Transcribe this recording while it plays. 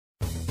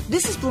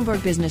This is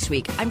Bloomberg Business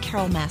Week. I'm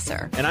Carol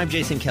Masser. And I'm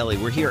Jason Kelly.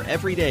 We're here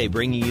every day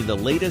bringing you the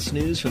latest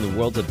news from the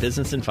worlds of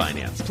business and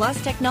finance.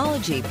 Plus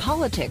technology,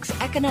 politics,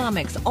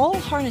 economics, all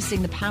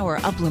harnessing the power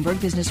of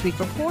Bloomberg Business Week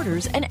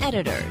reporters and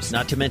editors.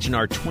 Not to mention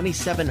our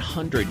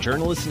 2,700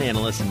 journalists and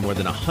analysts in more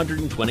than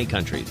 120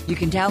 countries. You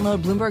can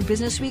download Bloomberg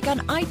Business Week on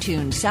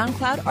iTunes,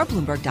 SoundCloud, or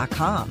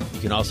Bloomberg.com.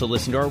 You can also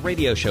listen to our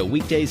radio show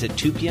weekdays at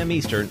 2 p.m.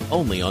 Eastern,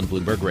 only on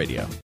Bloomberg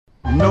Radio.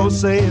 No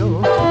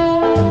sale.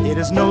 It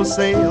is no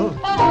sale.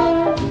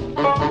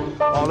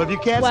 All of you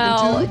cats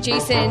well,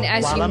 Jason,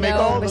 as you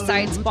know,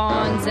 besides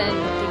bonds and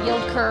the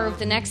yield curve,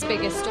 the next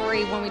biggest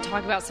story when we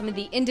talk about some of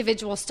the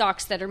individual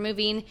stocks that are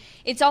moving,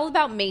 it's all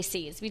about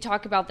Macy's. We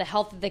talk about the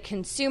health of the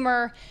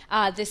consumer.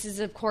 This is,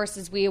 of course,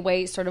 as we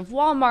await sort of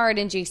Walmart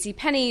and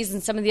JCPenney's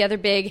and some of the other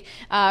big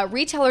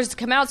retailers to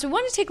come out. So we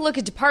want to take a look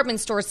at department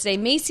stores today.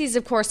 Macy's,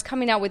 of course,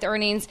 coming out with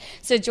earnings.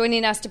 So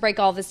joining us to break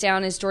all this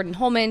down is Jordan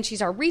Holman.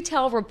 She's our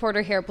retail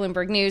reporter here at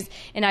Bloomberg News,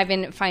 and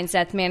Ivan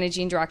Feinseth,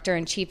 Managing Director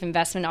and Chief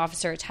Investment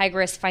Officer at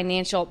Tigris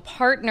Financial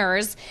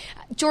Partners.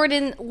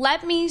 Jordan,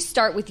 let me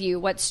start with you.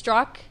 What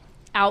struck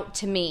out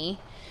to me,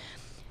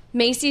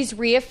 Macy's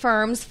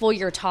reaffirms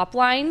full-year top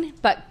line,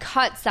 but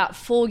cuts that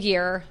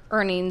full-year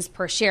earnings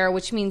per share,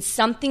 which means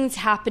something's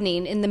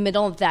happening in the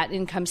middle of that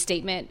income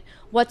statement.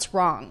 What's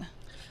wrong?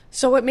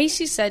 So what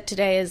Macy's said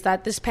today is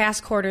that this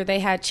past quarter they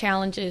had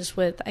challenges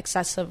with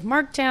excessive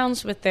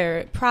markdowns with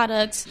their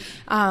products.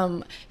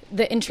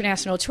 The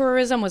international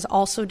tourism was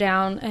also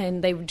down,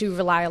 and they do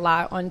rely a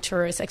lot on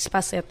tourists,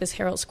 especially at this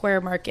Herald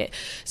Square market.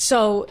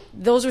 So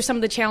those are some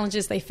of the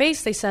challenges they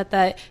face. They said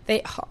that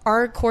they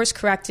are course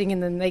correcting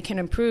and then they can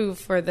improve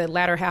for the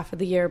latter half of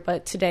the year,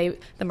 but today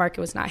the market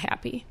was not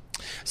happy.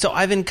 So,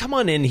 Ivan, come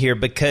on in here,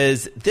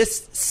 because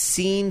this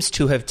seems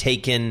to have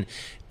taken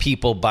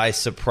people by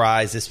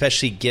surprise,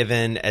 especially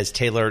given, as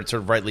Taylor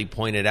sort of rightly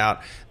pointed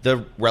out,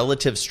 the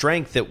relative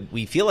strength that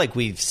we feel like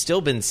we've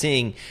still been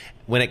seeing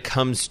when it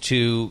comes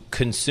to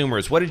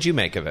consumers. What did you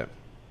make of it?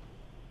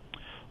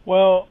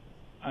 Well,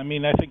 I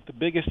mean, I think the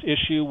biggest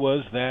issue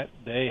was that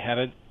they had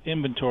an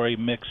inventory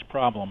mix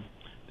problem,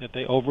 that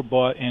they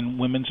overbought in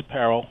women's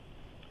apparel,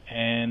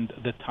 and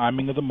the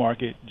timing of the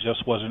market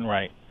just wasn't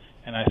right.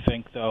 And I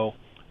think, though,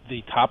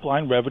 the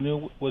top-line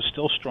revenue was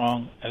still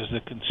strong, as the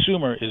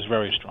consumer is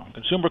very strong.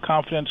 Consumer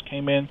confidence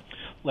came in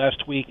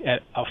last week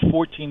at a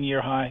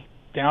 14-year high,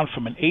 down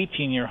from an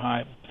 18-year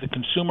high. The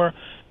consumer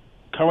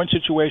current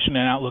situation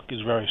and outlook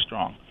is very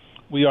strong.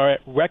 We are at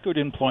record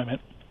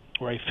employment.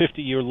 We're a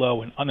 50-year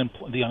low in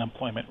the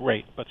unemployment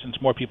rate, but since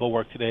more people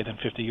work today than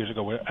 50 years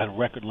ago, we're at a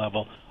record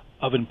level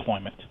of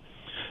employment.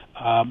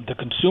 The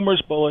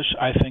consumer's bullish.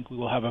 I think we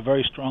will have a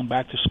very strong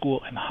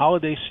back-to-school and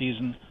holiday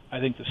season. I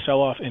think the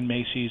sell-off in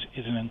Macy's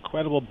is an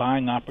incredible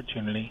buying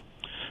opportunity.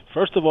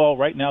 First of all,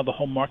 right now the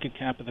whole market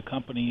cap of the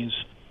company's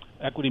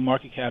equity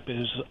market cap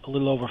is a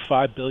little over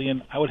 $5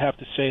 billion. I would have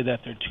to say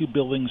that there are two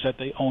buildings that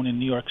they own in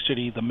New York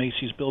City, the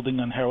Macy's building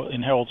in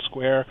Herald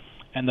Square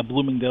and the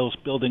Bloomingdale's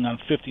building on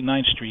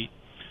 59th Street,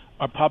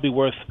 are probably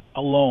worth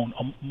alone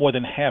more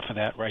than half of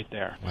that right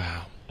there.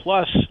 Wow.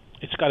 Plus,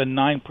 it's got a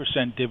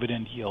 9%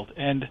 dividend yield.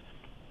 And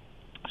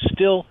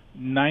still,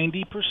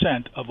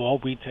 90% of all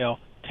retail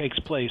takes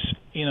place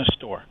in a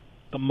store.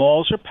 The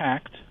malls are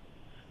packed.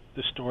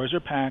 The stores are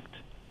packed.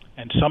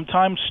 And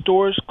sometimes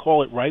stores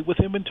call it right with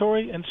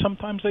inventory, and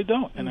sometimes they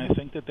don't. And I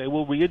think that they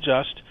will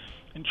readjust.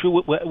 And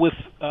true, with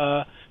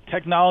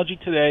technology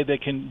today, they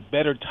can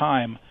better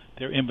time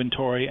their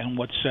inventory and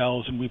what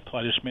sells and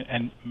replenishment.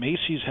 And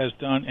Macy's has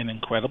done an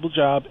incredible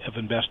job of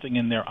investing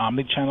in their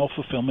omni-channel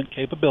fulfillment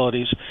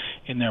capabilities,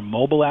 in their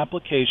mobile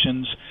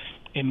applications,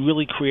 in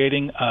really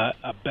creating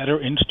a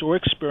better in-store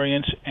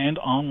experience and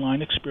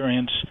online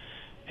experience.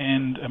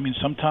 And, I mean,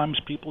 sometimes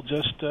people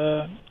just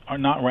are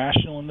not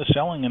rational in the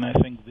selling, and I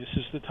think this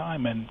is the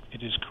time, and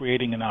it is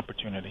creating an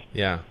opportunity.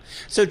 Yeah.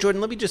 So,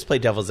 Jordan, let me just play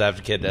devil's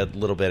advocate a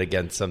little bit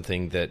against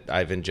something that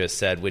Ivan just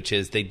said, which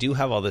is they do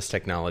have all this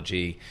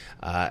technology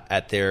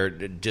at their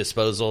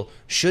disposal.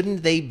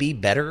 Shouldn't they be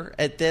better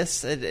at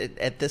this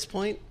at this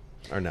point,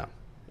 or no?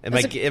 Am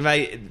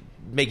I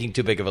making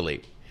too big of a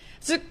leap?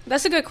 So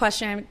that's a good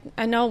question.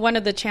 I know one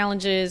of the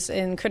challenges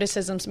and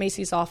criticisms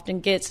Macy's often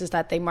gets is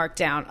that they mark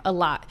down a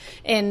lot.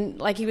 And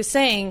like he was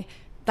saying,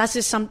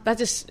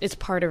 it's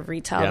part of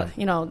retail,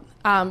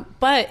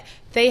 but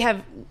they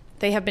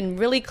have been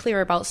really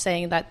clear about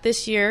saying that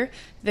this year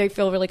they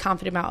feel really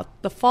confident about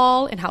the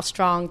fall and how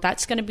strong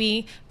that's going to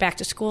be. Back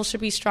to school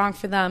should be strong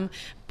for them.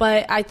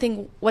 But I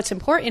think what's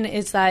important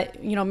is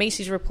that,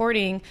 Macy's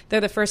reporting, they're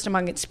the first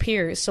among its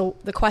peers. So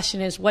the question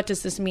is, what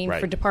does this mean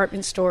for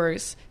department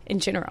stores in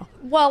general?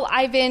 Well,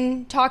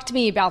 Ivan, talk to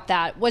me about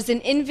that. Was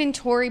an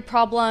inventory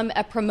problem,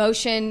 a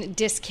promotion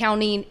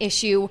discounting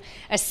issue,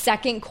 a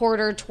second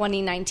quarter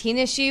 2019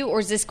 issue, or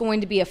is this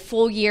going to be a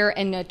full year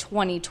and a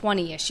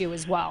 2020 issue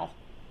as well?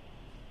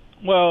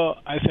 Well,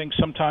 I think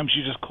sometimes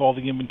you just call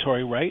the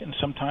inventory right, and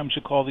sometimes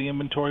you call the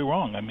inventory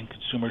wrong. I mean,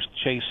 consumers'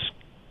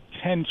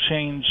 can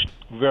change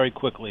very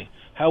quickly.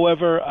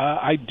 However,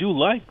 I do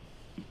like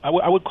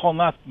I would call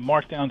not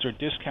markdowns or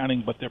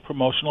discounting, but their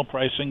promotional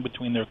pricing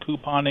between their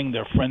couponing,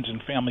 their friends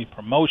and family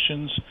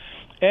promotions,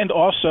 and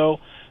also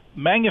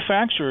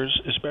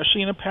manufacturers,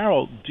 especially in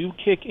apparel, do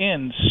kick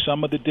in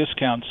some of the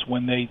discounts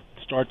when they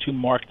start to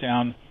mark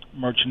down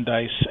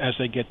merchandise as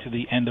they get to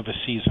the end of a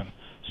season.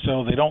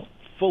 So they don't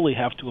fully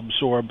have to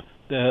absorb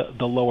the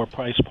lower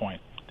price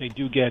point. They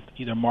do get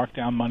either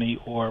markdown money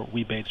or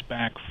rebates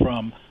back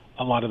from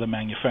a lot of the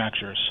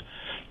manufacturers.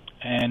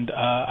 And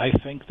I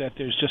think that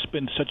there's just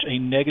been such a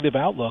negative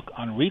outlook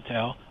on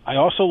retail. I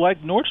also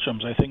like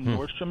Nordstrom's. I think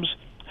Nordstrom's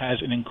has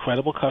an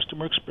incredible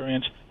customer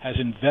experience, has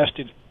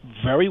invested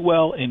very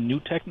well in new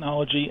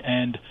technology,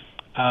 and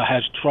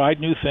has tried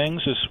new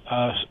things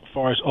as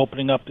far as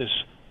opening up this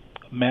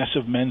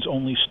massive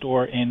men's-only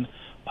store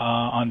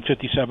on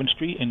 57th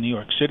Street in New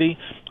York City,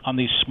 on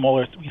these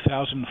smaller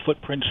 3,000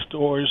 footprint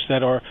stores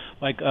that are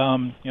like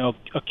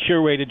a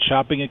curated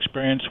shopping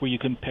experience where you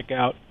can pick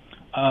out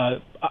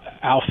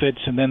outfits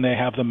and then they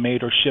have them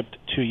made or shipped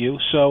to you.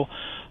 So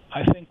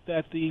I think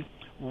that the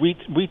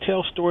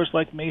retail stores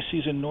like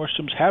Macy's and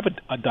Nordstrom's have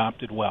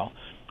adopted well.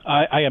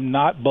 I am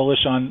not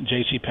bullish on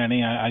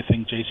JCPenney. I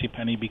think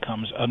JCPenney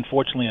becomes,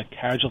 unfortunately, a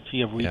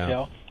casualty of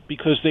retail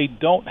because they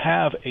don't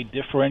have a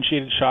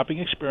differentiated shopping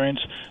experience.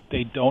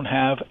 They don't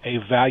have a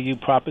value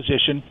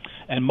proposition.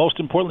 And most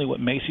importantly, what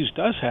Macy's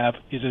does have,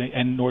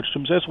 and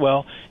Nordstrom's as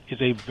well,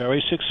 is a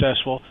very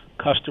successful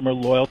customer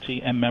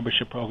loyalty and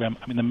membership program.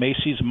 I mean, the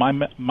Macy's,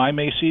 My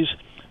Macy's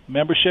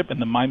membership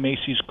and the My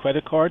Macy's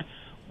credit card,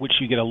 which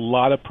you get a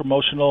lot of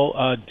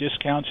promotional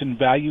discounts and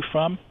value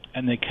from,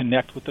 and they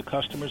connect with the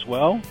customers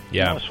well.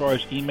 Yeah. As far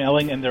as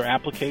emailing and their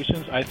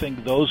applications, I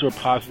think those are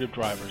positive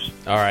drivers.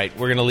 All right,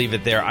 we're going to leave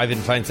it there. Ivan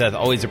Feinseth,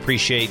 always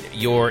appreciate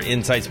your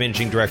insights,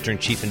 Managing Director and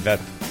Chief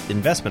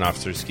Investment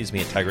Officer, at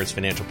Tigris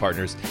Financial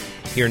Partners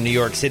here in New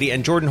York City.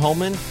 And Jordan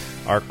Holman,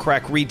 our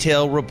crack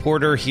retail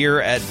reporter here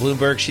at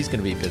Bloomberg. She's going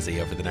to be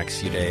busy over the next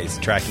few days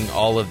tracking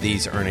all of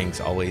these earnings.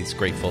 Always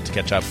grateful to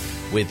catch up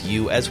with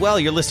you as well.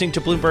 You're listening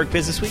to Bloomberg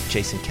Business Week.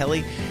 Jason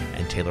Kelly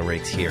and Taylor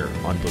Rakes here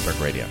on Bloomberg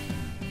Radio.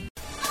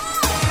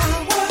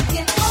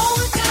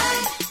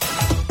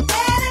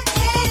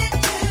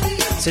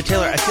 So,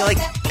 Taylor, I feel like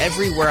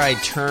everywhere I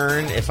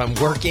turn, if I'm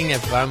working,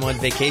 if I'm on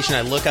vacation,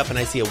 I look up and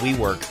I see a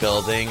WeWork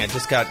building. I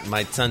just got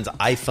my son's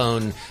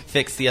iPhone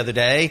fixed the other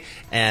day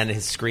and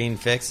his screen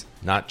fixed.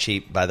 Not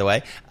cheap, by the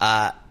way.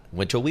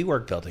 Went to a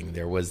WeWork building.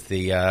 There was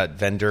the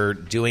vendor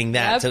doing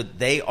that. Yep. So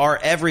they are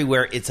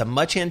everywhere. It's a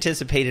much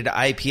anticipated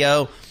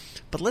IPO.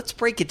 But let's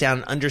break it down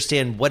and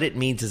understand what it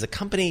means as a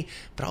company,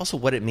 but also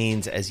what it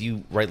means, as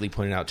you rightly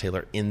pointed out,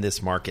 Taylor, in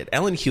this market.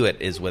 Ellen Hewitt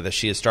is with us.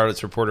 She is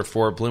startups reporter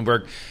for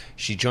Bloomberg.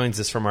 She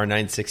joins us from our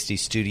 960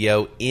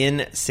 studio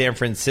in San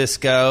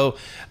Francisco.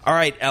 All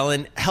right,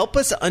 Ellen, help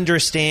us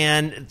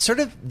understand sort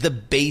of the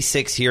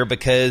basics here,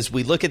 because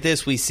we look at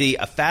this, we see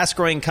a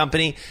fast-growing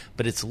company,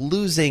 but it's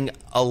losing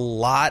a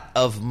lot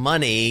of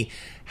money.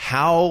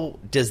 How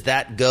does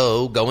that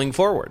go going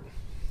forward?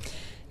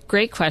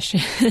 Great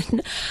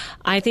question.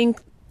 I think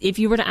if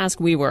you were to ask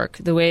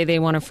WeWork, the way they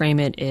want to frame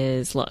it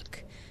is,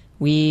 look,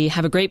 we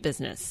have a great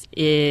business.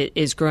 It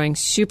is growing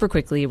super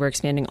quickly. We're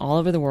expanding all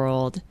over the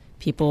world.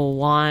 People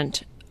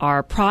want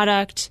our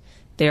product.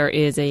 There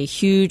is a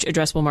huge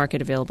addressable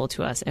market available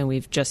to us, and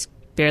we've just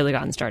barely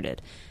gotten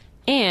started.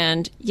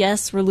 And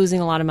yes, we're losing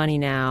a lot of money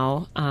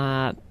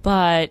now,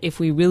 but if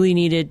we really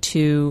needed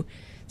to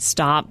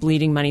stop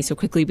bleeding money so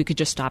quickly, we could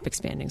just stop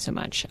expanding so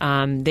much.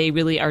 They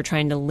really are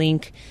trying to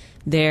link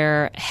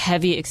their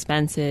heavy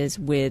expenses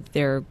with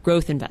their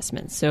growth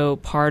investments. So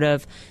part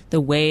of the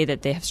way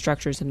that they have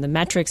structured some of the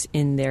metrics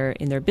in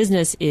their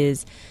business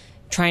is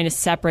trying to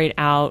separate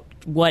out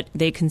what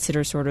they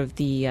consider sort of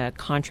the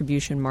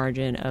contribution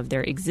margin of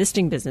their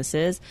existing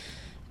businesses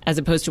as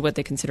opposed to what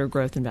they consider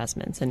growth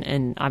investments.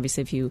 And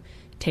obviously, if you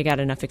take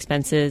out enough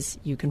expenses,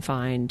 you can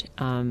find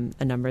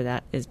a number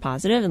that is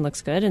positive and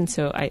looks good. And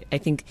so I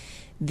think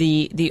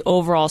the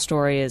overall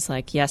story is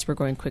like, yes, we're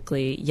growing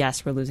quickly.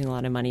 Yes, we're losing a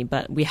lot of money,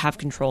 but we have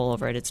control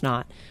over it.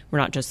 We're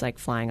not just like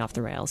flying off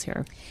the rails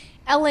here.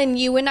 Ellen,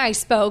 you and I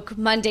spoke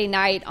Monday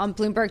night on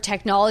Bloomberg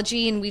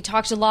Technology, and we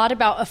talked a lot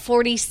about a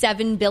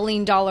 $47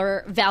 billion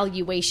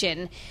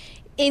valuation.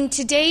 In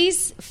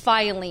today's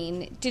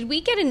filing, did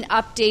we get an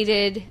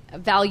updated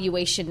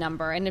valuation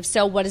number? And if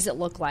so, what does it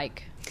look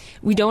like?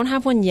 We don't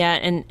have one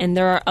yet, and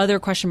there are other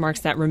question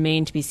marks that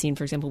remain to be seen.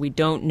 For example, we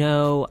don't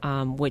know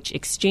which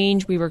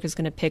exchange WeWork is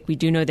going to pick. We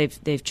do know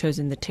they've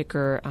chosen the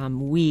ticker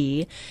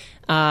We,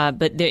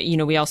 but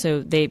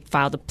they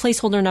filed a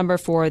placeholder number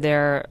for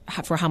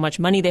how much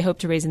money they hope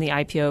to raise in the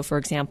IPO. For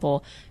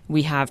example,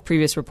 we have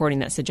previous reporting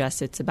that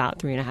suggests it's about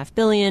 $3.5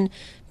 billion,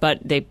 but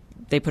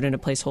they put in a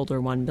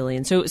placeholder $1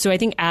 billion. So I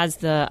think as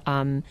the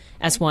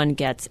S1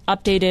 gets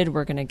updated,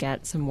 we're going to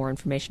get some more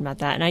information about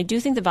that. And I do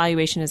think the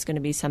valuation is going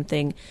to be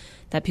something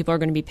that people are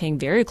going to be paying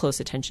very close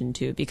attention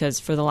to, because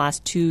for the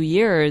last 2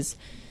 years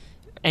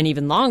and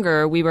even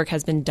longer, WeWork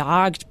has been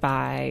dogged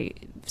by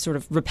sort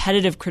of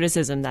repetitive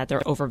criticism that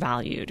they're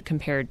overvalued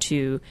compared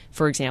to,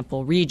 for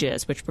example,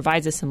 Regus, which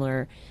provides a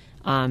similar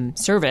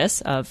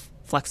service of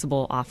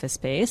flexible office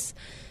space,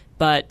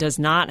 but does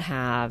not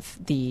have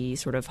the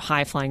sort of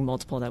high-flying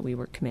multiple that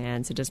WeWork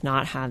commands. It does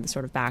not have the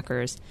sort of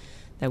backers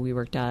that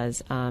WeWork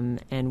does.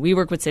 And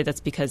WeWork would say that's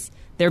because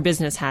their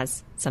business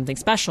has something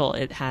special.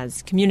 It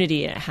has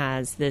community. It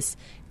has this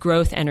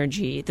growth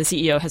energy. The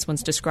CEO has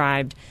once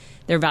described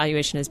their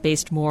valuation as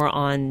based more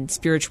on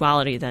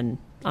spirituality than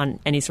on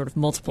any sort of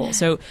multiple.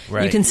 So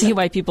you can see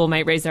why people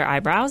might raise their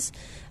eyebrows.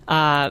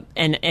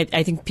 And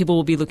I think people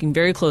will be looking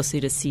very closely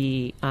to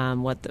see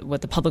what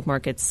the public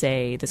markets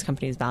say this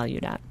company is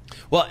valued at.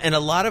 Well, and a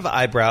lot of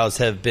eyebrows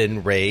have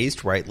been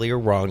raised, rightly or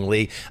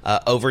wrongly,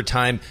 over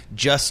time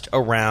just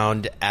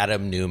around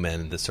Adam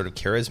Neumann, the sort of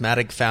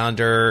charismatic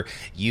founder.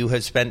 You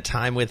have spent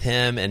time with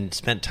him and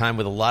spent time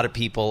with a lot of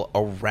people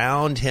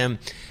around him.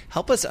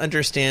 Help us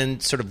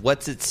understand sort of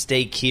what's at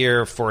stake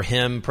here for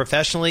him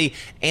professionally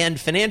and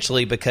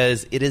financially,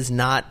 because it is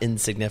not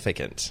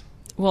insignificant.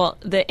 Well,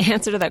 the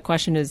answer to that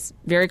question is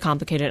very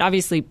complicated.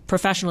 Obviously,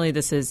 professionally,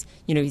 this is,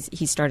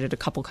 he started a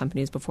couple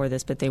companies before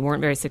this, but they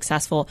weren't very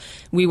successful.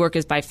 WeWork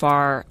is by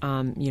far,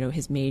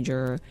 his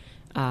major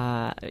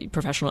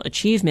professional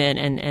achievement,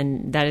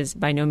 and that is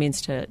by no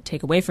means to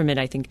take away from it.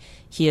 I think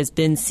he has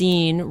been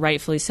seen,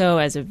 rightfully so,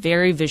 as a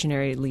very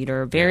visionary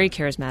leader, very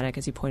charismatic,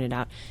 as you pointed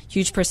out,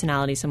 huge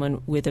personality,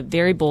 someone with a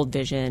very bold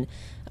vision.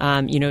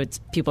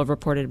 People have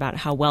reported about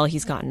how well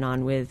he's gotten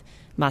on with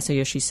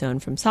Masayoshi Son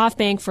from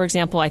SoftBank, for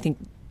example. I think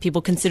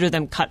people consider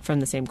them cut from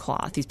the same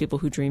cloth. These people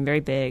who dream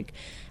very big,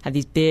 have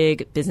these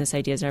big business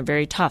ideas, and are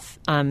very tough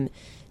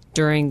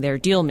during their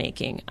deal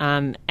making.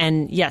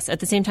 And yes, at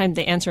the same time,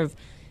 the answer of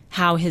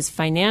how his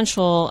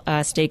financial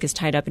stake is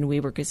tied up in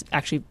WeWork is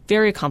actually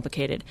very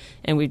complicated,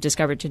 and we've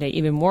discovered today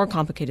even more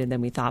complicated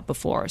than we thought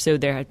before. So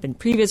there had been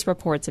previous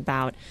reports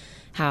about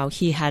how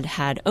he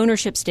had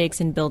ownership stakes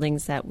in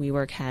buildings that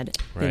WeWork had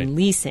been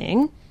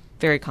leasing.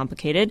 Very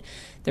complicated.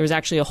 There was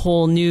actually a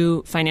whole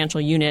new financial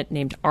unit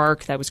named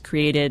ARC that was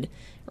created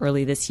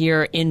early this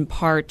year in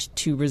part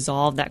to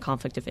resolve that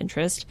conflict of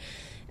interest.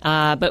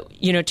 But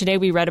today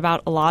we read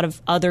about a lot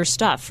of other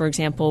stuff. For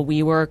example,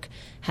 WeWork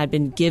had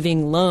been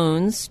giving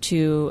loans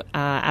to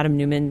Adam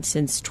Neumann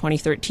since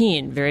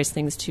 2013, various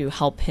things to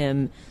help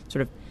him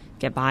sort of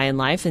get by in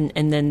life.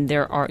 And then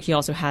he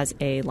also has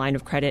a line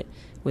of credit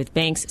with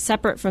banks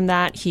separate from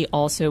that. He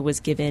also was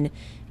given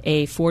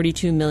a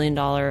 $42 million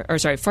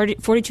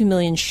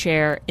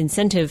share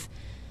incentive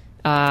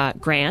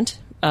grant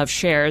of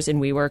shares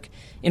in WeWork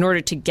in order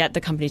to get the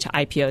company to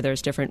IPO.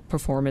 There's different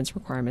performance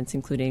requirements,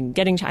 including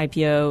getting to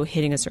IPO,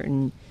 hitting a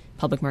certain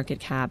public market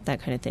cap,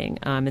 that kind of thing.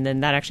 And then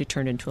that actually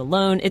turned into a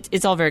loan.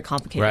 It's all very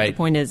complicated. Right. The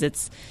point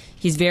is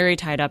he's very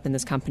tied up in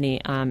this company.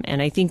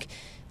 And I think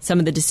some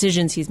of the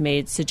decisions he's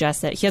made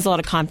suggest that he has a lot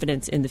of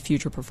confidence in the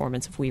future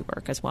performance of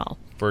WeWork as well.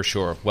 For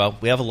sure. Well,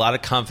 we have a lot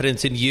of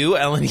confidence in you,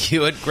 Ellen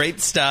Hewitt. Great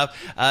stuff.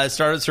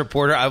 Startups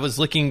Reporter. I was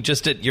looking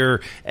just at your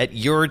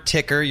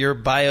ticker, your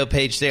bio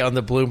page today on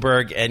the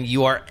Bloomberg, and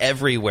you are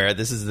everywhere.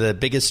 This is the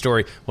biggest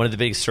story, one of the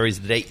biggest stories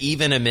of the day,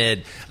 even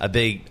amid a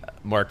big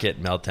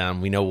market meltdown.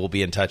 We know we'll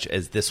be in touch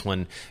as this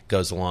one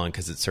goes along,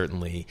 because it's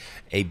certainly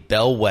a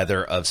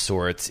bellwether of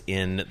sorts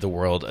in the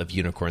world of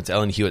unicorns.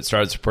 Ellen Hewitt,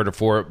 startups reporter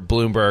for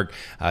Bloomberg,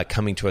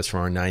 coming to us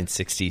from our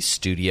 960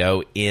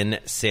 studio in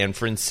San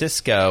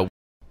Francisco.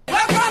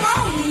 Well, come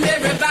on,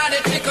 everybody,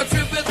 take a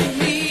trip with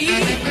me.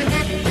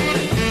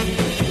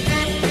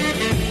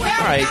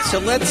 All right, so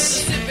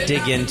let's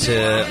dig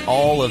into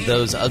all of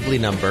those ugly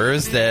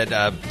numbers that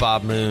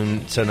Bob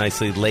Moon so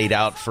nicely laid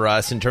out for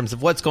us in terms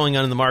of what's going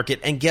on in the market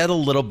and get a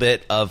little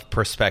bit of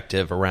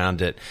perspective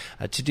around it.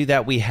 To do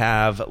that, we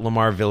have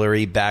Lamar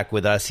Villery back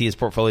with us. He is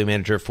portfolio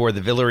manager for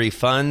the Villery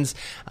Funds,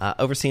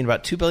 overseeing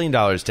about $2 billion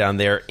down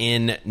there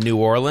in New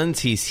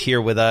Orleans. He's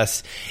here with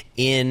us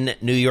in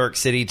New York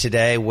City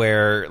today,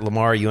 where,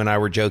 Lamar, you and I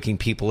were joking,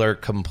 people are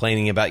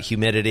complaining about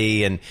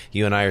humidity, and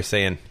you and I are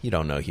saying, you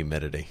don't know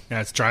humidity.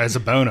 Yeah, it's dry as a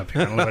bone up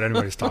here. I don't know what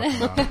anybody's talking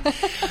about.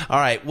 All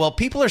right. Well,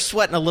 people are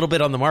sweating a little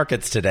bit on the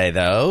markets today,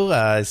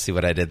 though. See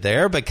what I did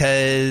there?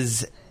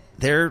 Because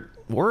they're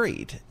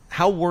worried.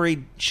 How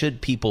worried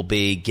should people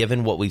be,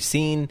 given what we've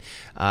seen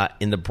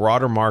in the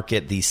broader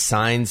market, these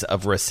signs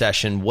of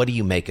recession? What do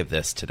you make of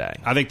this today?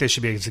 I think they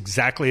should be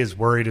exactly as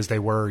worried as they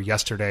were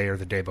yesterday or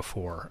the day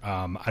before.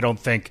 I don't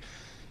think,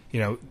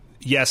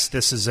 yes,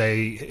 this is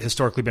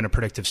historically been a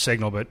predictive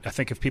signal, but I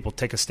think if people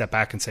take a step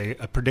back and say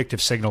a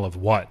predictive signal of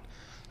what?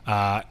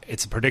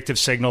 It's a predictive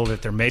signal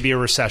that there may be a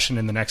recession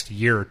in the next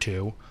year or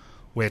two,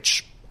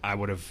 which I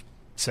would have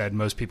said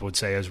most people would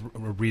say is a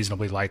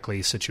reasonably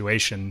likely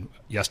situation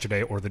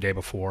yesterday or the day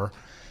before,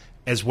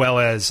 as well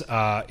as,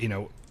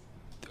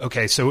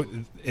 okay, so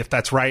if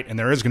that's right and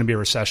there is going to be a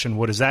recession,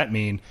 what does that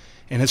mean?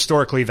 And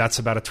historically, that's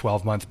about a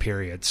 12-month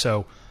period.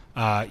 So,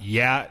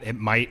 it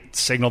might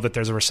signal that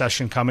there's a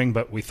recession coming,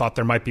 but we thought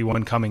there might be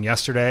one coming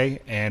yesterday.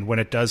 And when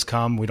it does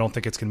come, we don't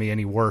think it's going to be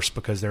any worse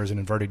because there's an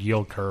inverted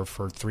yield curve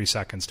for 3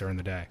 seconds during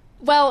the day.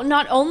 Well,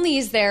 not only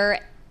is there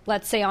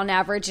let's say on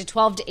average, a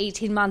 12 to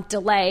 18 month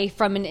delay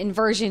from an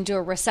inversion to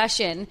a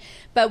recession.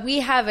 But we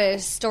have a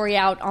story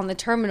out on the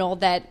terminal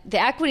that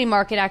the equity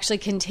market actually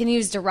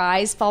continues to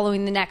rise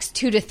following the next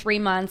 2 to 3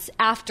 months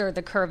after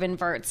the curve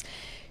inverts.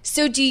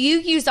 So do you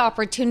use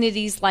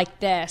opportunities like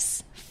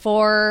this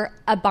for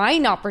a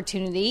buying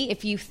opportunity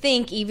if you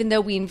think, even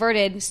though we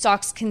inverted,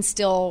 stocks can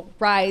still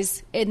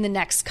rise in the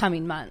next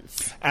coming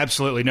months?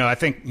 Absolutely. No, I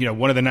think,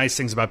 one of the nice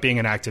things about being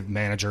an active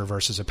manager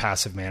versus a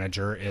passive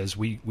manager is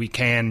we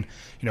can,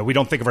 we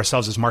don't think of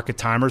ourselves as market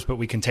timers, but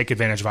we can take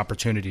advantage of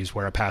opportunities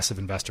where a passive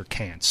investor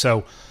can't.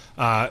 So,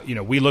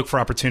 we look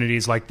for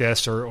opportunities like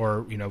this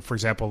or for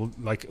example,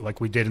 like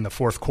we did in the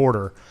fourth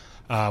quarter,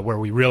 where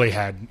we really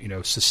had,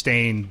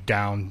 sustained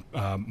down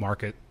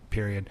market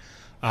period,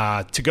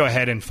 to go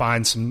ahead and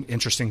find some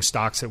interesting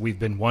stocks that we've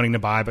been wanting to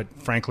buy, but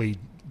frankly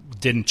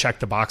didn't check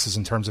the boxes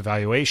in terms of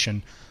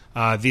valuation.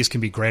 These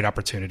can be great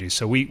opportunities.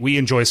 So we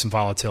enjoy some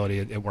volatility.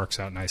 It works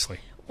out nicely.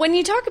 When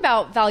you talk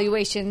about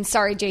valuation,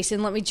 sorry,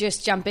 Jason, let me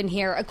just jump in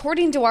here.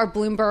 According to our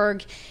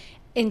Bloomberg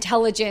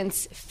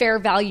Intelligence fair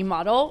value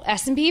model,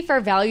 S&P fair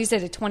value is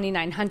at a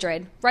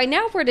 2,900. Right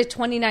now we're at a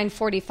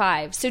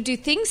 2,945. So do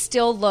things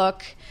still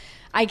look,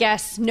 I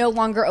guess, no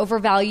longer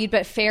overvalued,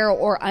 but fair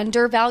or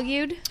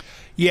undervalued?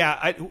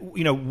 Yeah,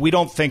 we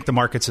don't think the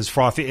market's as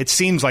frothy. It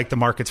seems like the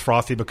market's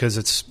frothy because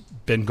it's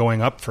been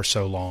going up for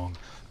so long.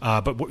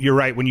 But you're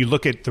right. When you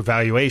look at the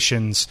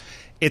valuations,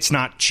 it's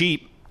not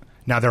cheap.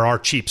 Now, there are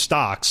cheap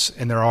stocks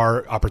and there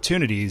are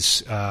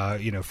opportunities,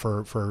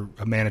 for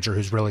a manager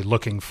who's really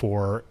looking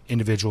for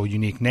individual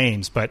unique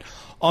names. But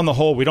on the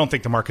whole, we don't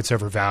think the market's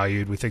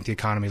overvalued. We think the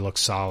economy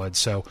looks solid.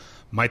 So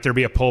might there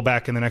be a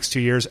pullback in the next 2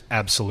 years?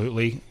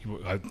 Absolutely.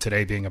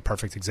 Today being a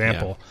perfect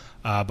example.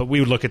 Yeah. But we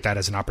would look at that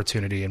as an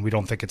opportunity, and we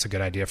don't think it's a good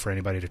idea for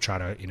anybody to try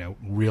to,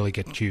 really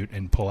get cute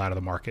and pull out of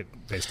the market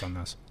based on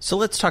this. So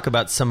let's talk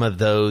about some of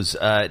those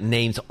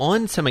names.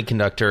 On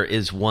semiconductor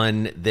is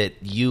one that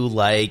you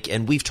like,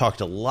 and we've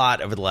talked a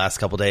lot over the last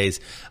couple of days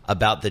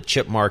about the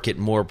chip market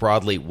more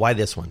broadly. Why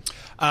this one?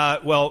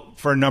 Well,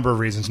 for a number of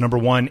reasons. Number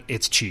one,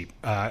 it's cheap.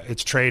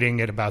 It's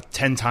trading at about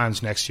 10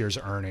 times next year's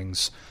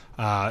earnings.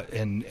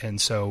 And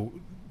so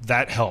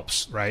that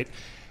helps, right?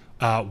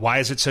 Why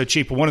is it so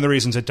cheap? Well, one of the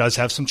reasons it does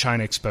have some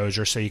China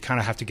exposure, so you kind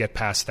of have to get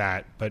past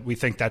that. But we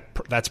think that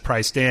that's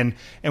priced in,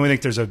 and we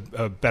think there's a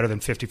better than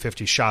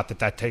 50-50 shot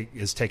that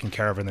is taken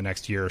care of in the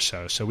next year or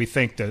so. So we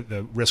think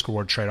the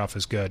risk-reward trade-off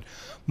is good.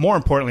 More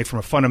importantly, from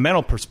a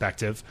fundamental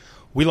perspective,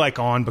 we like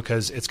ON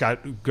because it's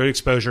got good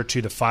exposure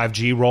to the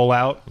 5G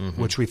rollout,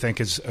 which we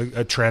think is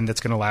a trend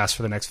that's going to last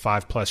for the next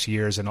 5+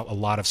 years, and a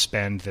lot of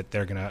spend that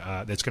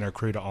that's going to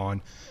accrue to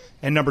ON.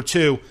 And number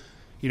two,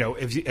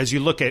 as you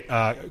look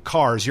at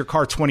cars, your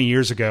car 20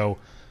 years ago,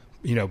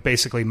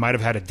 basically might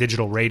have had a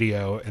digital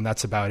radio, and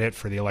that's about it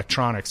for the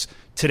electronics.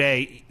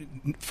 Today,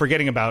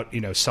 forgetting about,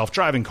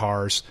 self-driving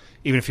cars,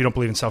 even if you don't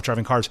believe in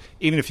self-driving cars,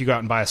 even if you go out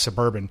and buy a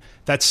Suburban,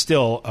 that's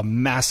still a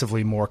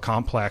massively more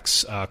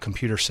complex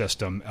computer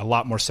system, a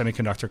lot more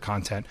semiconductor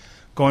content,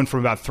 going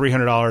from about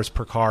 $300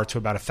 per car to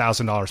about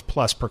 $1,000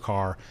 plus per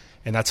car.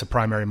 And that's a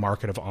primary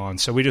market of ON.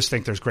 So we just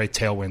think there's great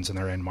tailwinds in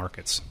their end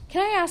markets.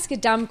 Can I ask a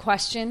dumb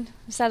question?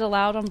 Is that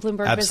allowed on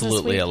Bloomberg Business Week?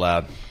 Absolutely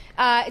allowed.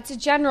 It's a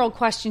general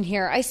question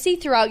here. I see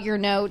throughout your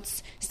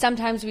notes,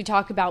 sometimes we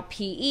talk about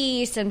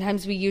PE,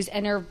 sometimes we use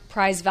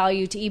enterprise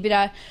value to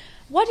EBITDA.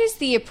 What is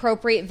the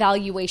appropriate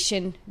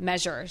valuation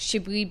measure?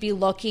 Should we be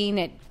looking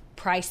at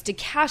price to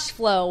cash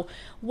flow?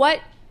 What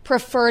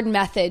preferred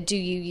method do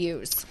you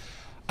use?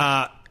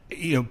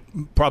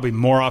 Probably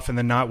more often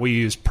than not, we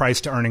use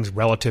price to earnings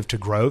relative to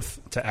growth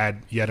to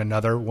add yet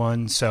another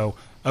one. So,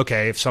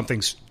 okay, if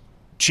something's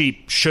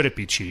cheap, should it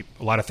be cheap?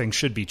 A lot of things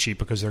should be cheap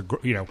because they're,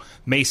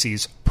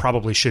 Macy's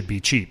probably should be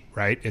cheap,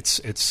 right?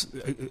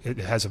 It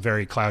has a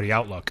very cloudy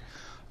outlook.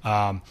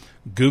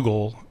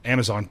 Google,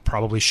 Amazon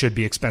probably should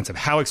be expensive.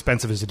 How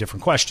expensive is a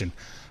different question.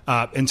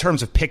 In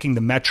terms of picking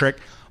the metric,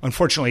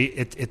 unfortunately,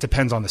 it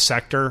depends on the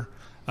sector.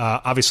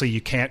 Obviously, you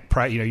can't,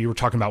 you were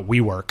talking about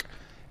WeWork.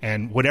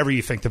 And whatever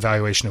you think the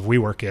valuation of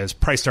WeWork is,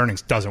 price to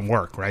earnings doesn't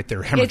work, right?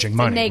 They're hemorrhaging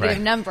money. It's a negative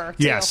right? number,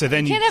 too. Yeah, so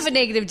then you can't have a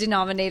negative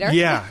denominator.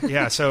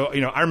 Yeah. So,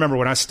 I remember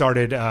when I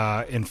started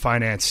in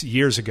finance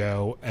years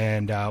ago,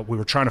 and we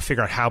were trying to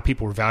figure out how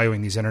people were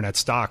valuing these internet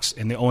stocks,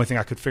 and the only thing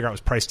I could figure out was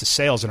price to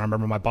sales. And I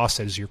remember my boss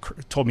said, "You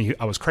told me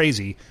I was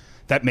crazy.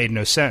 That made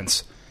no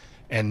sense."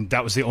 And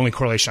that was the only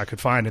correlation I could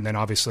find. And then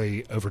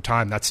obviously over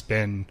time, that's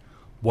been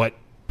what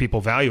people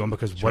value them,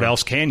 because what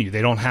else can you?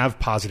 They don't have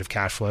positive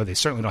cash flow. They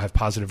certainly don't have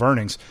positive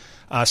earnings.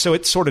 So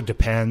it sort of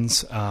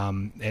depends.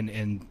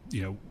 And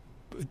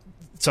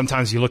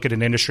sometimes you look at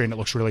an industry and it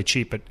looks really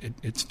cheap, but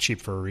it's cheap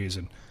for a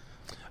reason.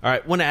 All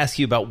right. I want to ask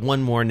you about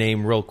one more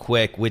name real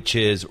quick, which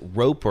is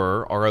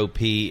Roper.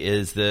 ROP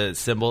is the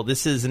symbol.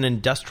 This is an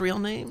industrial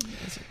name?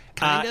 Is it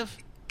kind of?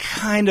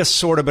 Kind of,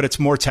 sort of, but it's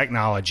more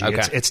technology.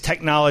 Okay. It's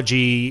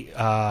technology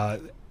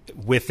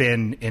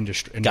within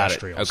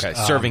industrials. Okay,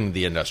 serving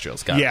the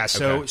industrials. Got it. Yeah,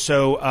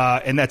 so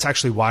and that's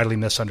actually widely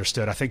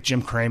misunderstood. I think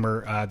Jim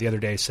Cramer the other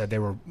day said they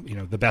were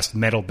the best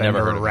metal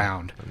bender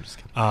around,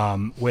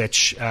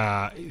 which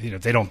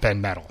they don't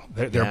bend metal.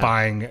 They're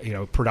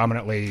buying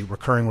predominantly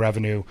recurring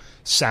revenue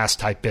SaaS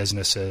type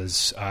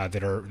businesses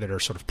that are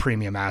sort of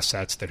premium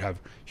assets that have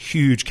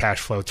huge cash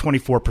flow,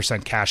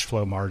 24% cash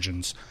flow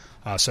margins,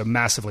 so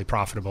massively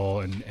profitable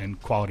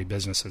and quality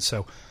businesses.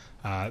 So.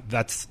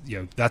 That's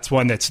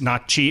one that's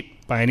not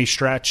cheap by any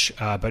stretch,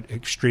 but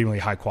extremely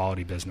high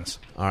quality business.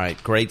 All right,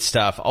 great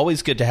stuff.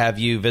 Always good to have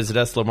you visit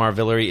us. Lamar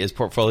Villery is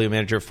portfolio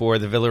manager for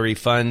the Villery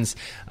Funds,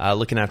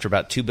 looking after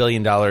about $2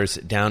 billion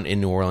down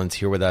in New Orleans,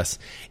 here with us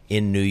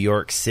in New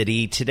York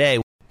City today.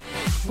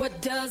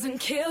 What doesn't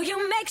kill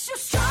you makes you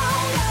stronger.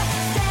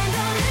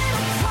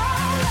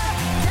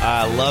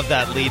 I love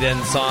that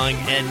lead-in song,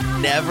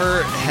 and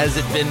never has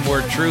it been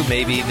more true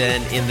maybe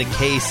than in the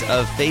case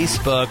of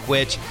Facebook,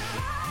 which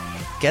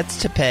has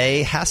to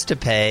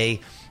pay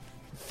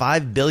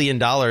 $5 billion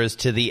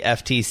to the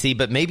FTC,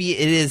 but maybe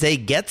it is a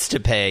gets to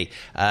pay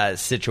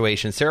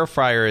situation. Sarah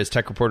Fryer is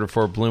tech reporter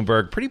for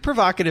Bloomberg. Pretty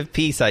provocative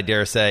piece, I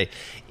dare say,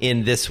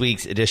 in this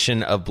week's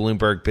edition of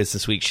Bloomberg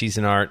Business Week. She's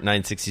in our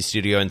 960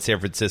 studio in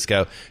San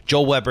Francisco.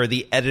 Joel Weber,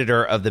 the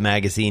editor of the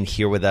magazine,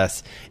 here with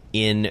us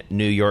in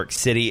New York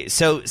City.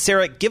 So,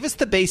 Sarah, give us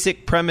the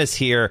basic premise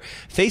here.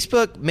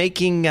 Facebook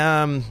making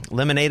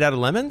lemonade out of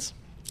lemons?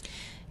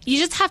 You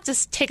just have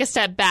to take a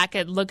step back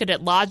and look at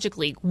it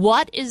logically.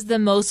 What is the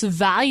most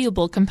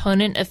valuable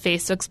component of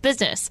Facebook's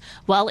business?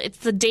 Well, it's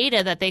the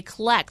data that they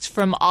collect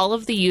from all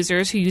of the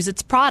users who use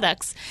its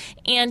products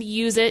and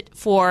use it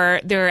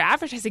for their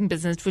advertising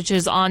business, which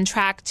is on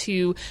track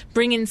to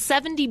bring in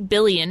 $70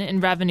 billion in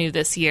revenue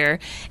this year.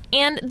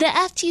 And the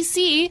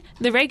FTC,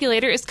 the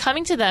regulator, is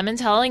coming to them and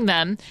telling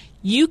them,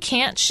 you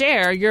can't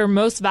share your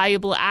most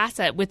valuable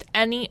asset with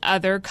any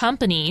other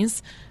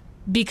companies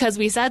because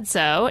we said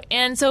so.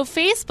 And so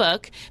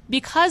Facebook,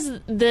 because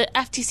the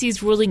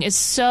FTC's ruling is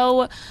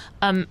so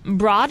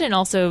broad and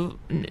also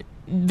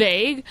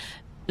vague,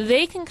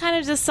 they can kind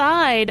of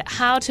decide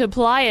how to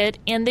apply it,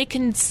 and they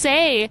can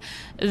say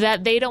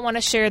that they don't want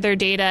to share their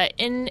data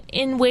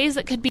in ways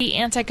that could be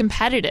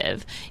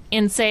anti-competitive,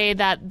 and say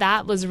that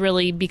that was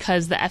really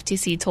because the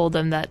FTC told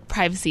them that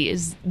privacy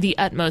is the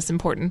utmost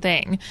important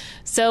thing.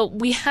 So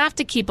we have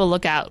to keep a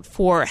lookout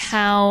for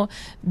how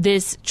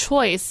this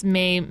choice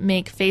may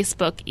make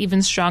Facebook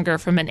even stronger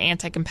from an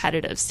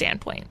anti-competitive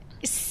standpoint.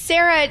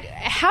 Sarah,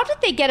 how did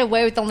they get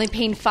away with only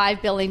paying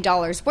 $5 billion?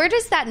 Where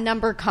does that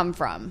number come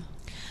from?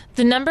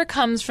 The number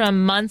comes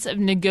from months of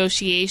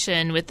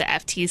negotiation with the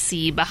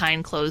FTC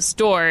behind closed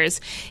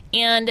doors.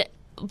 And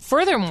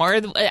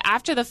furthermore,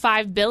 after the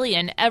 $5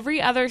 billion,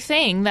 every other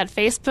thing that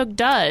Facebook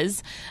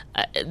does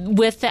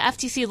with the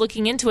FTC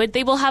looking into it,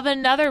 they will have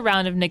another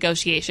round of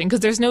negotiation because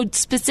there's no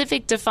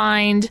specific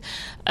defined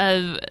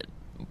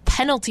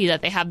penalty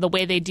that they have the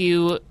way they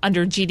do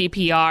under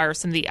GDPR or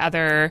some of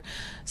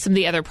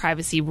the other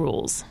privacy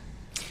rules.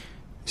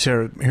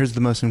 Sarah, here's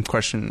the most important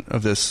question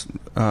of this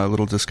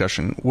little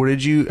discussion.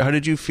 How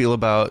did you feel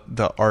about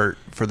the art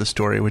for the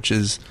story, which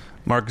is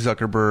Mark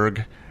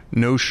Zuckerberg,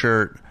 no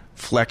shirt,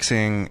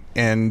 flexing,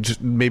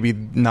 and maybe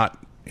not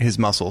his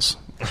muscles?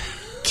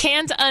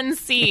 Can't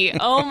unsee.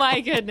 Oh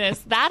my goodness,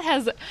 that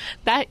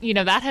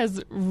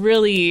has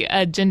really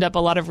ginned up a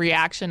lot of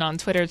reaction on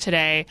Twitter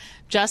today.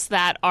 Just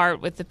that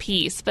art with the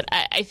piece, but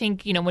I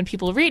think when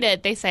people read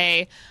it, they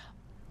say,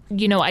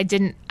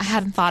 I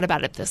hadn't thought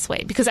about it this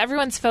way, because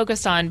everyone's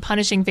focused on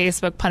punishing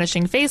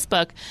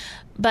Facebook,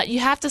 but you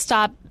have to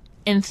stop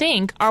and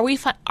think, are we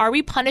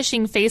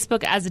punishing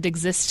Facebook as it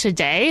exists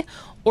today,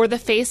 or the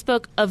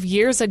Facebook of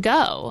years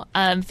ago?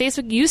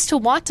 Facebook used to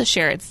want to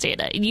share its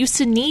data. It used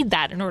to need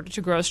that in order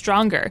to grow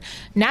stronger.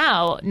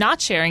 Now,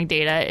 not sharing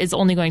data is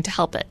only going to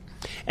help it.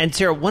 And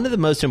Sarah, one of the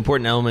most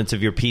important elements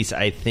of your piece,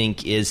 I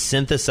think, is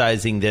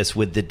synthesizing this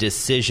with the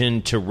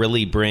decision to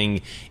really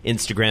bring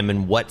Instagram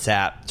and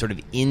WhatsApp sort of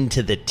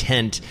into the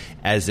tent,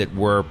 as it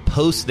were,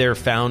 post their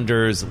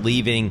founders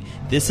leaving.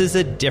 This is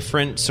a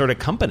different sort of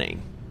company.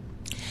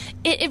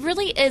 It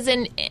really is.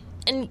 And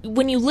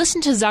when you listen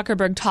to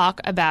Zuckerberg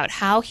talk about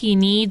how he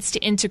needs to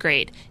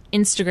integrate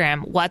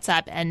Instagram,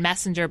 WhatsApp, and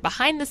Messenger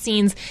behind the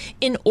scenes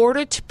in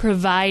order to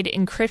provide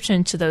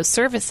encryption to those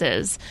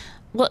services,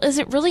 well, is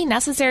it really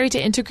necessary to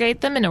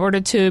integrate them in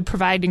order to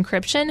provide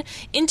encryption?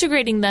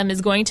 Integrating them is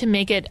going to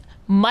make it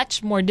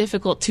much more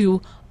difficult to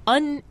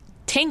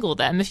untangle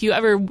them if you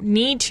ever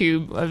need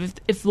to.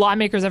 If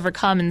lawmakers ever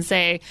come and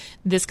say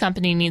this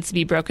company needs to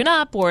be broken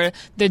up or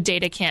the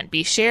data can't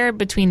be shared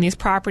between these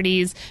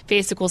properties,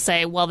 Facebook will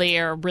say, well, they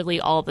are really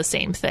all the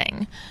same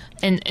thing.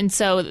 And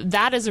so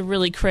that is a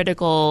really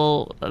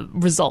critical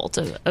result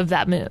of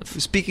that move.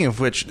 Speaking of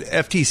which,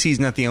 FTC is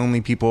not the only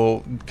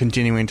people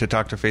continuing to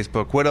talk to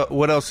Facebook.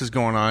 What else is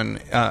going on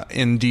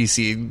in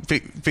D.C.?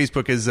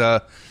 Facebook is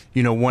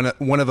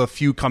one of a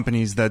few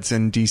companies that's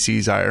in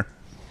D.C.'s ire.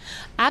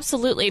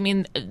 Absolutely. I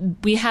mean,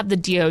 we have the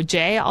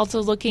DOJ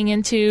also looking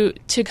into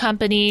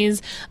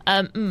companies.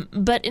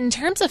 But in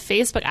terms of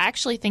Facebook, I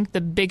actually think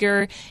the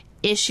bigger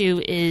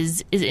issue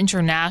is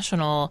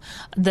international.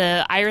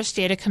 The Irish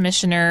Data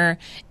Commissioner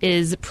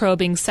is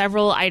probing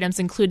several items,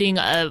 including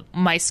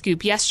my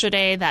scoop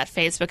yesterday that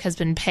Facebook has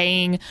been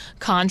paying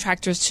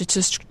contractors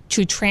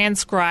to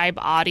transcribe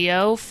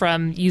audio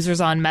from users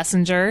on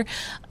Messenger.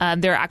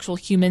 There are actual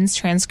humans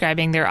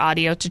transcribing their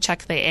audio to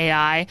check the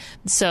AI.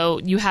 So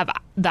you have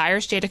the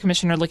Irish Data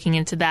Commissioner looking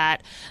into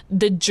that.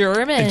 The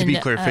German and to be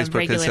clear,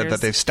 Facebook has said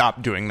that they've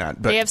stopped doing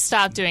that. But they have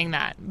stopped doing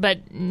that,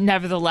 but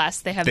nevertheless,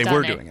 they have done it. They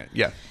were doing it,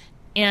 yeah.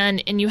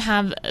 And you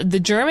have the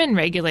German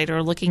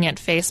regulator looking at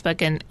Facebook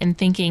and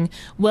thinking,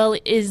 well,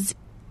 is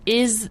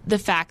the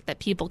fact that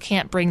people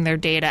can't bring their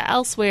data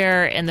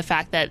elsewhere, and the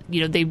fact that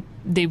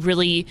they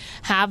really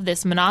have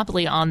this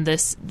monopoly on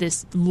this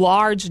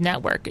large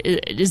network,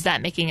 is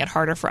that making it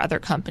harder for other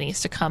companies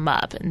to come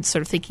up, and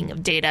sort of thinking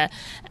of data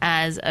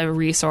as a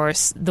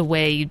resource the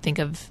way you'd think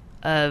of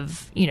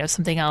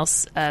something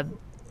else.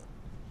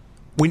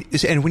 When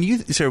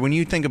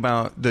you think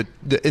about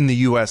in the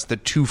U.S. the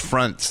two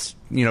fronts,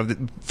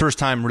 the first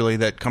time really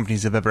that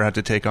companies have ever had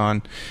to take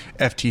on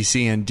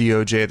FTC and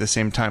DOJ at the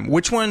same time,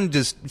 which one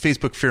does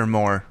Facebook fear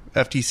more,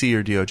 FTC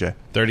or DOJ?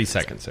 30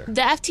 seconds, sir. The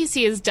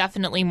FTC is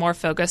definitely more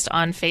focused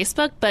on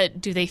Facebook,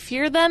 but do they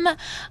fear them?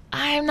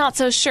 I'm not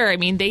so sure. I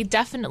mean, they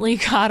definitely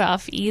got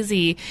off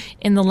easy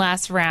in the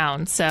last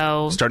round.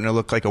 So starting to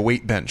look like a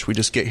weight bench. We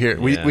just get here.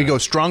 Yeah. We go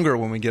stronger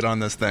when we get on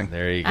this thing.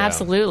 There you go.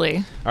 Absolutely.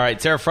 All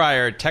right, Sarah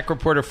Fryer, tech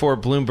reporter for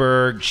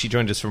Bloomberg. She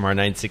joined us from our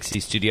 960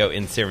 studio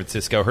in San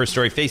Francisco. Her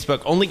story,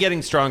 Facebook only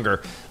getting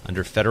stronger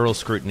under federal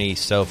scrutiny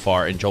so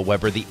far. And Joel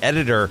Weber, the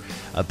editor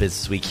of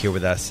Business Week, here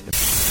with us.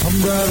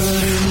 I'm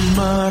driving in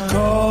my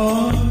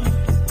car.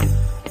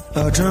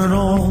 I turn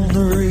on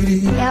the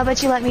radio. How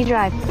about you let me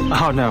drive?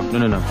 Oh, no.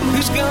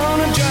 Who's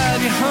gonna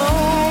drive you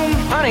home?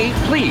 Honey,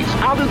 please,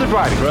 I'll do the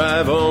driving.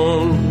 Drive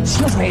on.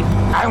 Excuse me,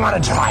 I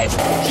want to drive.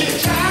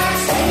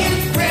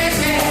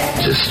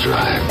 Just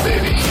drive,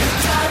 baby.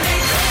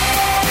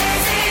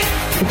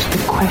 It's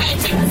the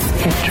question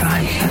that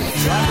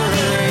drives us.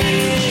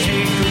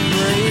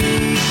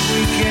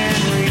 We can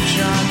reach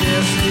our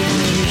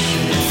destination.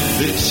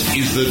 This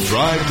is the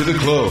Drive to the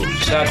Close.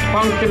 That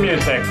funky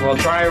music will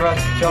drive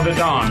us till the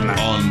dawn.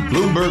 On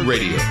Bloomberg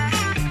Radio.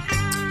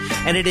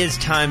 And it is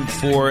time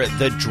for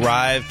the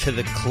Drive to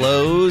the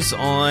Close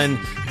on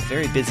a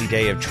very busy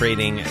day of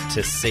trading,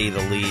 to say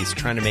the least,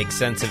 trying to make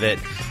sense of it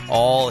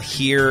all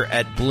here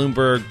at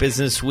Bloomberg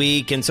Business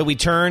Week. And so we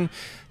turn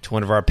to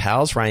one of our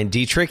pals, Ryan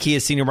Dietrich. He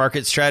is senior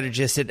market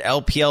strategist at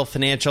LPL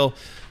Financial,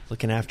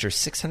 looking after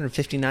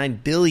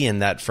 $659 billion,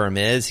 that firm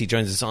is. He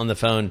joins us on the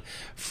phone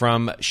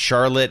from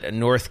Charlotte,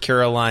 North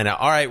Carolina.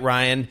 All right,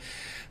 Ryan,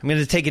 I'm going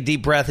to take a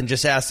deep breath and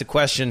just ask the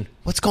question,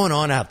 what's going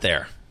on out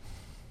there?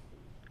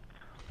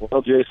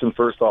 Well, Jason,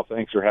 first off,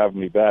 thanks for having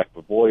me back.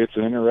 But, boy, it's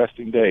an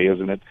interesting day,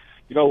 isn't it?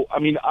 I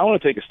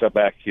want to take a step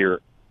back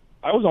here.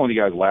 I was on with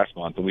you guys last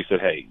month, and we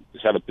said, hey,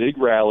 just had a big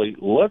rally.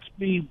 Let's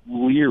be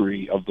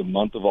leery of the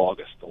month of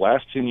August. The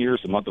last 10 years,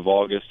 the month of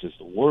August is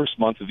the worst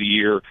month of the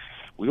year.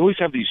 We always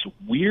have these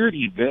weird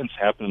events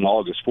happen in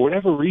August for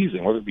whatever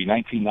reason, whether it be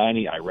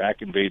 1990,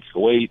 Iraq invades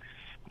Kuwait,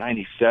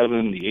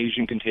 97, the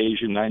Asian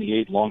contagion,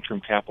 98,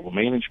 long-term capital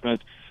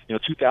management,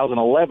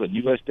 2011,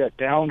 U.S. debt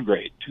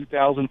downgrade,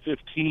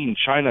 2015,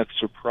 China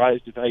surprise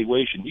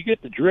devaluation. You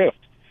get the drift.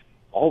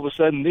 All of a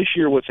sudden this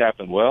year, what's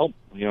happened? Well,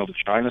 the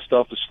China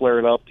stuff has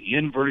flared up, the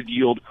inverted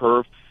yield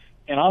curve.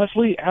 And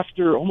honestly,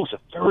 after almost a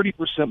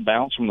 30%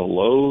 bounce from the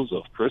lows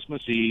of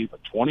Christmas Eve, a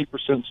 20%,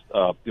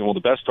 the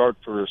best start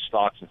for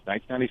stocks since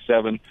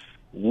 1997,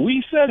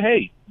 we said,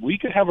 hey, we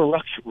could have a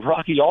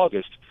rocky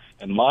August.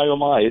 And my, oh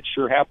my, it's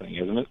sure happening,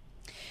 isn't it?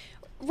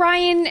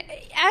 Ryan,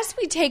 as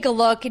we take a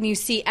look and you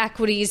see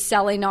equities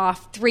selling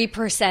off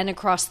 3%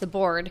 across the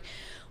board,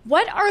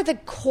 what are the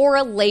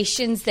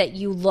correlations that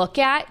you look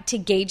at to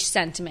gauge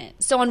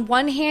sentiment? So on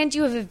one hand,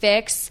 you have a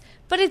VIX,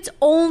 but it's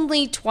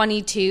only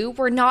 22.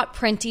 We're not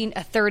printing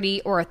a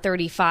 30 or a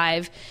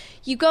 35.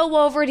 You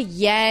go over to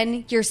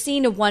yen, you're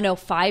seeing a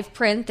 105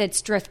 print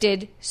that's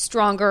drifted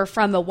stronger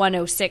from a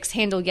 106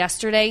 handle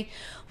yesterday.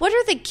 What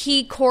are the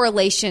key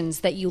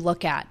correlations that you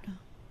look at?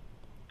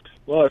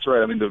 Well, that's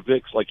right. I mean, the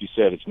VIX, like you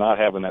said, it's not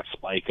having that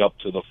spike up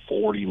to the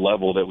 40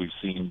 level that we've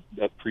seen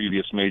at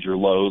previous major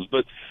lows.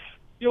 But,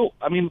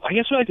 I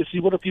guess we like to see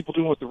what are people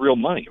doing with the real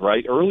money,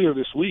 right? Earlier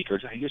this week, or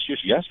I guess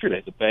just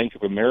yesterday, the Bank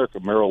of America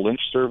Merrill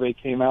Lynch survey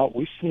came out.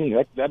 We've seen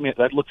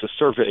that looks at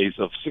surveys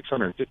of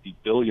 $650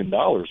 billion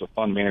of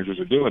fund managers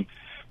are doing.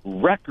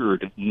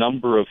 Record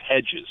number of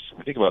hedges.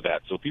 Think about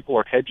that. So people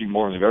are hedging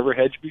more than they've ever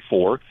hedged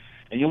before.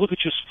 And you look at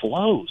just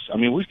flows. I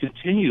mean, we've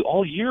continued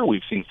all year.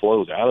 We've seen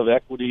flows out of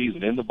equities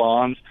and into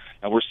bonds,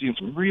 and we're seeing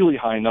some really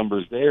high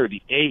numbers there.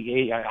 The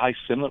AAII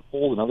Sentiment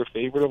Poll, another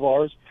favorite of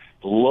ours,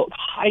 the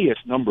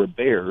highest number of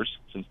bears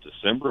since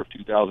December of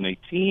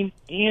 2018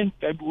 and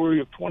February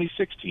of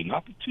 2016.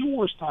 Not the two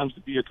worst times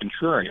to be a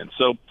contrarian.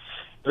 So,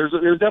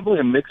 there's definitely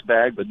a mixed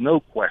bag, but no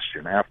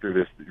question after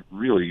this,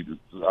 really,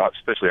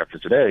 especially after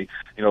today,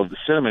 the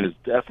sentiment is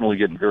definitely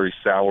getting very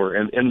sour.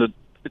 And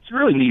it's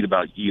really neat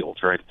about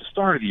yields, right? At the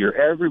start of the year,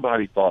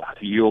 everybody thought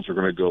the yields were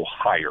going to go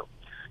higher.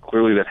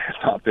 Clearly, that has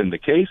not been the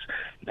case.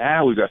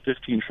 Now we've got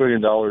 $15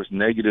 trillion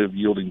negative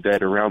yielding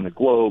debt around the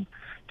globe.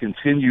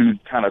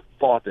 Continued kind of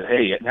thought that,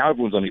 hey, now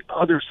everyone's on the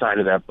other side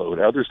of that boat,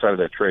 other side of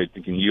that trade,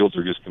 thinking yields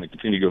are just going to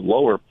continue to go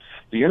lower.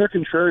 The inner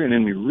contrarian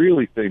in me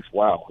really thinks,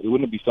 wow, it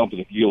wouldn't be something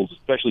if yields,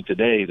 especially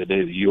today, the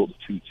day the yield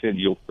 210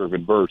 yield curve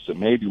inverts, that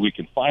maybe we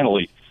can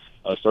finally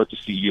start to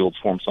see yields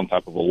form some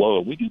type of a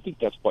low. We do think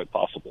that's quite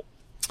possible.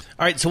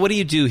 All right, so what do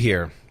you do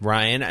here,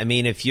 Ryan? I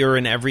mean, if you're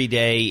an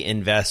everyday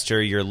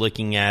investor, you're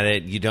looking at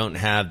it, you don't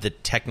have the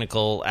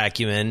technical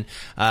acumen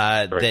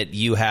that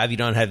you have, you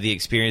don't have the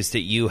experience that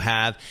you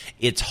have,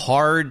 it's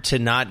hard to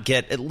not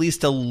get at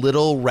least a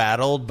little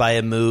rattled by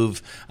a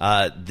move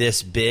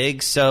this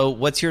big. So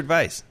what's your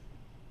advice?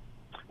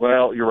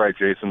 Well, you're right,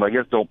 Jason. I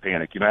guess don't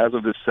panic. As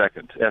of this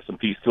second,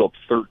 S&P still up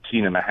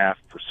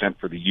 13.5%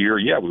 for the year.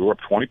 Yeah, we were up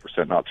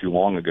 20% not too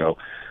long ago.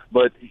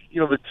 But,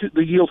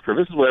 the yield curve,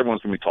 this is what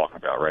everyone's going to be talking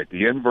about, right?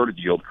 The inverted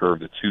yield curve,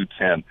 the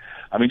 210.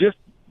 I mean, just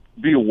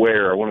be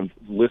aware. I want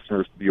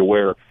listeners to be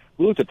aware.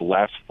 We looked at the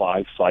last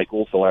 5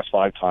 cycles, the last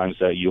 5 times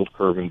that yield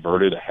curve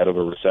inverted ahead of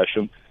a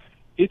recession.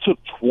 It took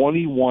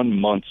 21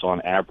 months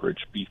on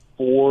average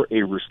before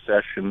a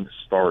recession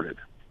started.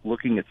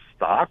 Looking at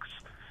stocks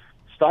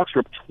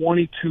were up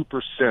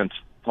 22%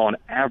 on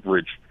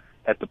average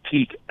at the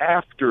peak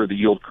after the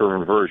yield curve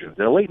inversion. In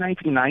the late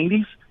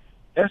 1990s,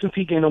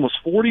 S&P gained almost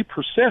 40%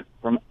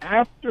 from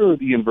after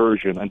the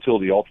inversion until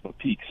the ultimate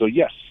peak. So,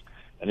 yes,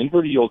 an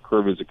inverted yield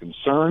curve is a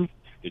concern.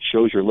 It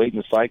shows you're late in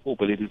the cycle,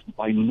 but it is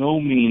by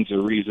no means a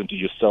reason to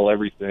just sell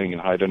everything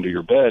and hide under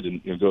your bed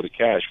and go to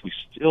cash. We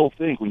still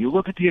think, when you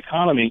look at the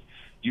economy,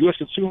 U.S.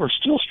 consumer is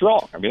still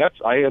strong. I mean,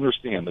 I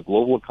understand the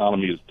global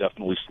economy is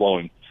definitely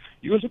slowing.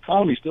 U.S.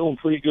 economy is still in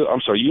pretty good.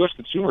 U.S.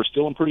 consumer is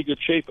still in pretty good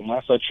shape. And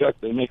last I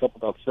checked, they make up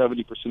about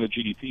 70% of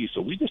GDP.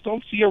 So we just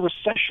don't see a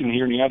recession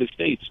here in the United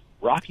States.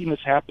 Rockiness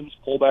happens,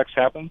 pullbacks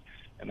happen,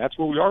 and that's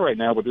where we are right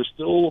now. But there's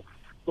still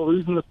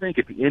reason to think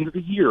at the end of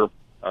the year,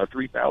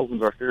 3,000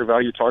 is our fair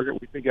value target.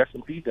 We think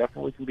S&P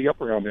definitely can be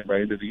up around there by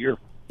the end of the year.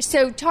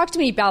 So talk to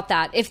me about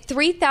that. If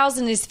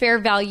 3,000 is fair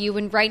value,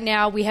 and right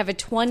now we have a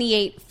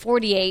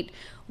 28.48,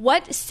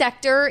 what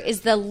sector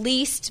is the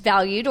least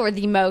valued or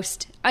the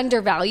most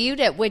undervalued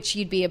at which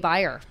you'd be a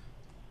buyer?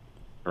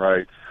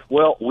 Right.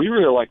 Well, we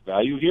really like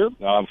value here.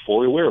 I'm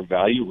fully aware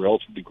value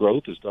relative to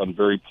growth has done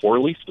very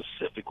poorly,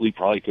 specifically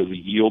probably because the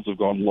yields have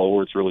gone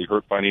lower. It's really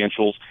hurt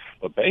financials.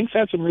 But banks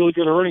had some really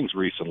good earnings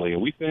recently.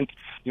 And we think,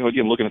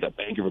 again, looking at that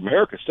Bank of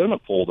America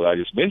sentiment poll that I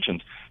just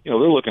mentioned, they're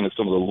looking at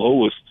some of the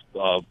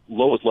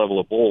lowest level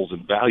of bulls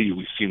in value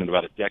we've seen in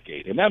about a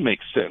decade. And that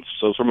makes sense.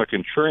 So from a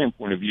contrarian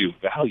point of view,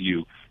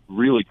 value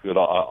really could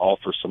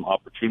offer some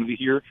opportunity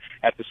here.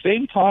 At the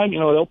same time, at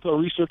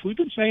LPL Research, we've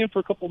been saying for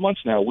a couple of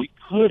months now, we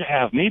could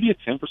have maybe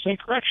a 10%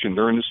 correction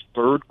during this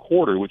third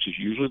quarter, which is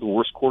usually the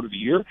worst quarter of the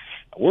year.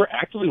 We're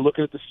actively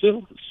looking at the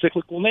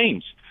cyclical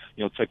names,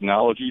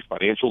 technology,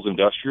 financials,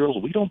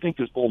 industrials. We don't think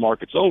this bull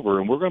market's over,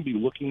 and we're going to be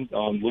looking a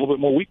little bit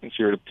more weakness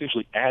here to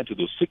potentially add to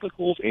those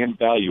cyclicals and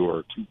value,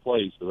 or 2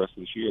 plays the rest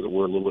of this year that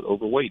we're a little bit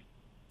overweight.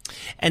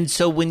 And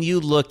so when you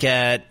look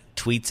at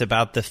tweets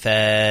about the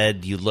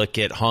Fed, you look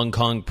at Hong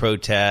Kong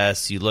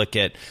protests, you look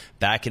at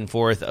back and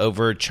forth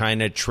over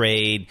China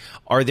trade,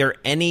 are there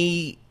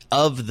any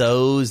of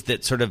those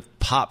that sort of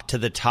pop to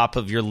the top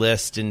of your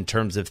list in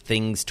terms of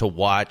things to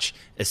watch,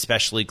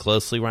 especially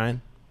closely,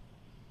 Ryan?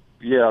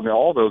 Yeah,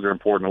 all those are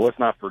important. And let's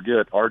not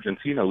forget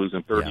Argentina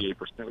losing 38%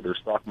 of their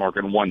stock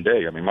market in one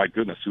day. My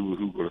goodness,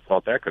 who would have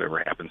thought that could ever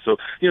happen? So,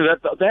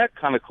 that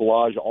kind of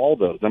collage, all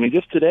those.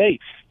 Just today,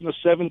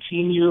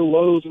 17-year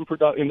lows in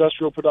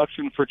industrial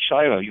production for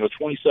China,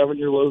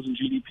 27-year lows in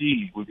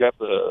GDP. We've got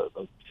the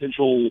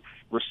potential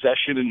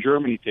recession in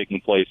Germany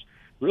taking place.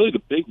 Really,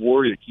 the big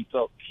worry that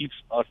keeps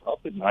us up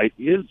at night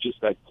is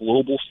just that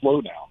global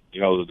slowdown.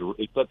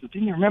 But the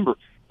thing to remember,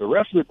 the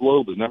rest of the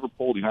globe has never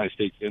pulled the United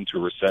States into a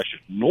recession.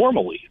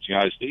 Normally, it's the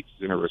United States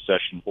is in a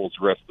recession, pulls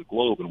the rest of the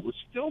globe, and we're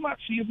still not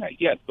seeing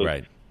that yet.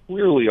 But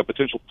clearly, a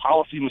potential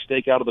policy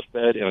mistake out of the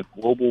Fed and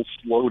a global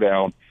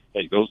slowdown,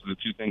 hey, those are the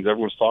 2 things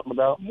everyone's talking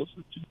about, and those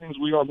are the 2 things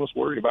we are most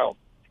worried about.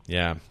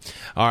 Yeah.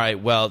 All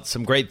right. Well,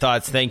 some great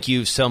thoughts. Thank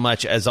you so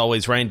much. As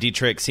always, Ryan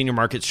Dietrich, Senior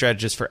Market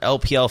Strategist for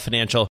LPL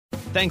Financial.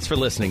 Thanks for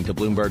listening to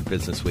Bloomberg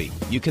Business Week.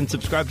 You can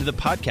subscribe to the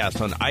podcast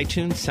on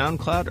iTunes,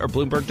 SoundCloud, or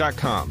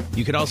Bloomberg.com.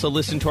 You can also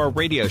listen to our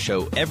radio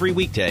show every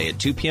weekday at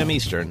 2 p.m.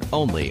 Eastern,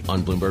 only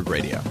on Bloomberg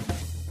Radio.